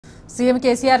CM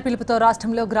KCR పిలుపుతో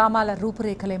రాష్ట్రంలో గ్రామాల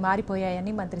రూపురేఖలే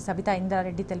మారిపోయాయని మంత్రి సబితా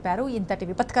ఇంద్రారెడ్డి తెలిపారు. ఇంతటి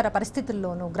విపత్కర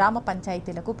పరిస్థితుల్లోనూ గ్రామ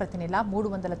పంచాయతీలకు ప్రతి నెల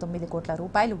 309 కోట్ల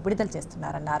రూపాయలు విడుదల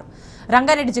చేస్తున్నారన్నారు.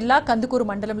 రంగారెడ్డి జిల్లా కందుకూరు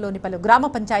మండలంలోని పలు గ్రామ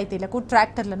పంచాయతీలకు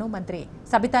ట్రాక్టర్లను మంత్రి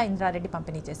సబితా ఇంద్రారెడ్డి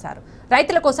పంపిణీ చేశారు.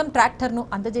 రైతుల కోసం ట్రాక్టర్ను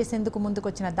అందజేసేందుకు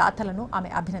ముందుకొచ్చిన దాతలను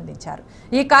ఆమె అభినందించారు.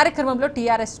 ఈ కార్యక్రమంలో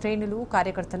టీఆర్ఎస్ శ్రేణులు,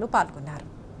 కార్యకర్తలు పాల్గొన్నారు.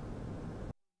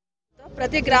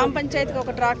 ప్రతి గ్రామ పంచాయతీకి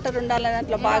ఒక ట్రాక్టర్ ఉండాలనే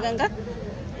దాంట్లో భాగంగా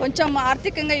కొంచెం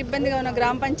ఆర్థికంగా ఇబ్బందిగా ఉన్న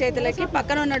గ్రామ పంచాయతీలకి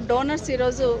పక్కన ఉన్న డోనర్స్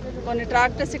ఈరోజు కొన్ని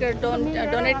ట్రాక్టర్స్ ఇక్కడ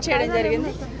డొనేట్ చేయడం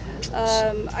జరిగింది.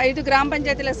 5 గ్రామ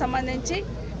పంచాయతీలకు సంబంధించి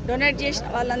డొనేట్ చేసిన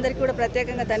వాళ్ళందరికీ కూడా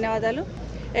ప్రత్యేకంగా ధన్యవాదాలు.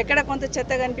 ఎక్కడ కొంత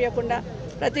చెత్త కనిపించకుండా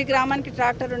ప్రతి గ్రామానికి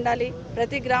ట్రాక్టర్ ఉండాలి,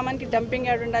 ప్రతి గ్రామానికి డంపింగ్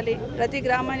యార్డ్ ఉండాలి, ప్రతి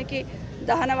గ్రామానికి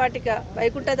దహన వాటిక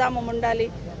వైకుంఠధామం ఉండాలి,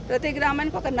 ప్రతి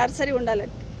గ్రామానికి ఒక నర్సరీ ఉండాలి.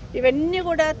 ఇవన్నీ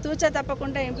కూడా తూచా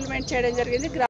తప్పకుండా ఇంప్లిమెంట్ చేయడం జరిగింది.